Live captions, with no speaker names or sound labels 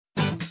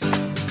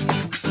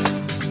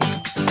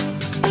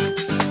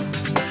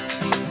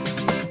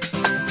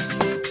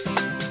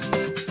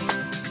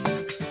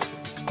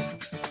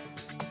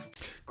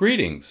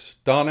Greetings,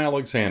 Don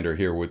Alexander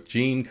here with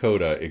Gene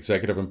Coda,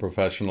 Executive and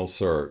Professional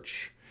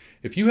Search.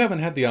 If you haven't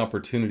had the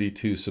opportunity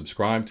to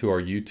subscribe to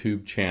our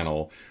YouTube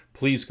channel,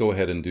 please go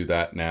ahead and do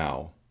that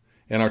now.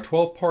 In our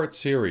 12-part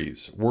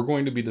series, we're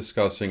going to be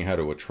discussing how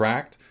to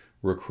attract,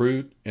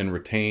 recruit, and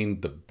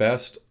retain the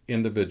best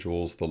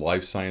individuals the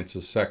life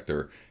sciences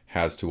sector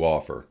has to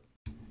offer.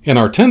 In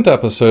our 10th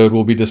episode,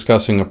 we'll be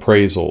discussing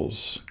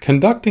appraisals.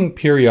 Conducting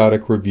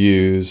periodic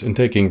reviews and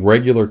taking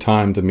regular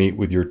time to meet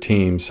with your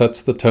team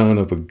sets the tone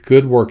of a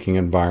good working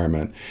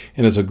environment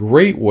and is a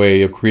great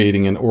way of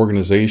creating an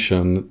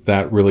organization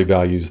that really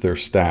values their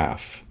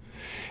staff.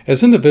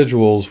 As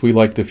individuals, we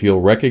like to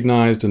feel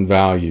recognized and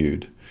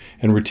valued,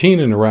 and routine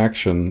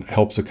interaction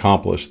helps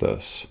accomplish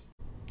this.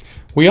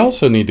 We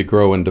also need to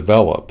grow and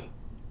develop.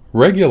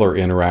 Regular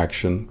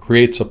interaction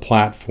creates a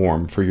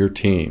platform for your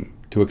team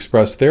to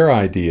express their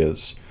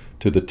ideas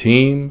to the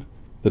team,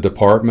 the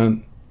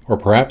department, or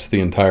perhaps the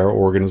entire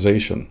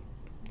organization.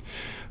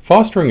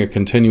 Fostering a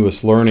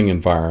continuous learning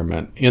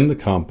environment in the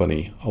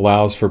company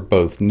allows for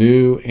both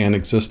new and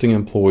existing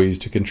employees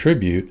to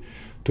contribute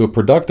to a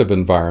productive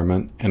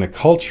environment and a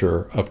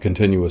culture of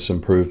continuous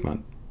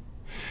improvement.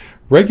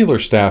 Regular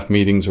staff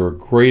meetings are a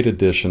great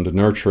addition to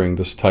nurturing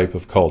this type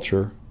of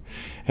culture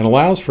and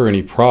allows for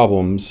any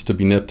problems to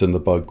be nipped in the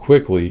bud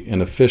quickly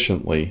and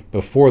efficiently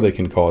before they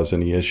can cause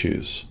any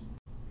issues.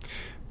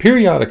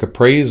 Periodic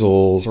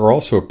appraisals are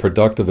also a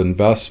productive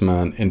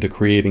investment into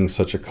creating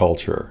such a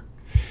culture,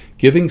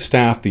 giving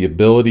staff the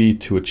ability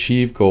to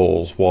achieve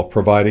goals while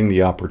providing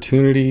the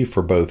opportunity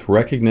for both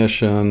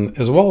recognition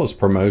as well as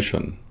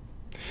promotion.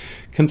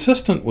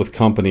 Consistent with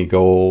company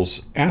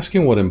goals,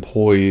 asking what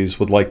employees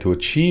would like to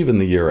achieve in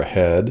the year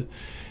ahead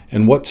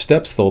and what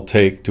steps they'll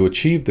take to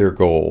achieve their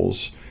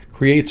goals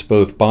creates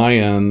both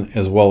buy-in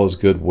as well as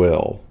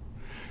goodwill.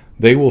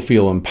 They will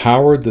feel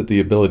empowered that the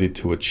ebobility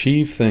to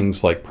achieve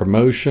things like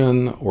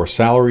promotion or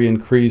salary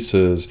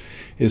increases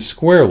is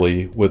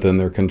squarely within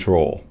their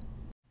control.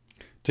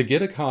 To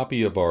get a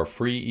copy of our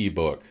free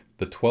ebook,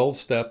 The 12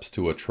 Steps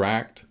to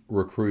Attract,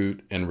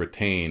 Recruit, and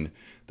Retain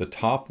the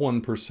Top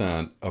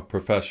 1% of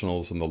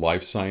Professionals in the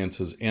Life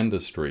Sciences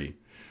Industry,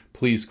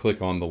 please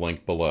click on the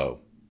link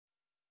below.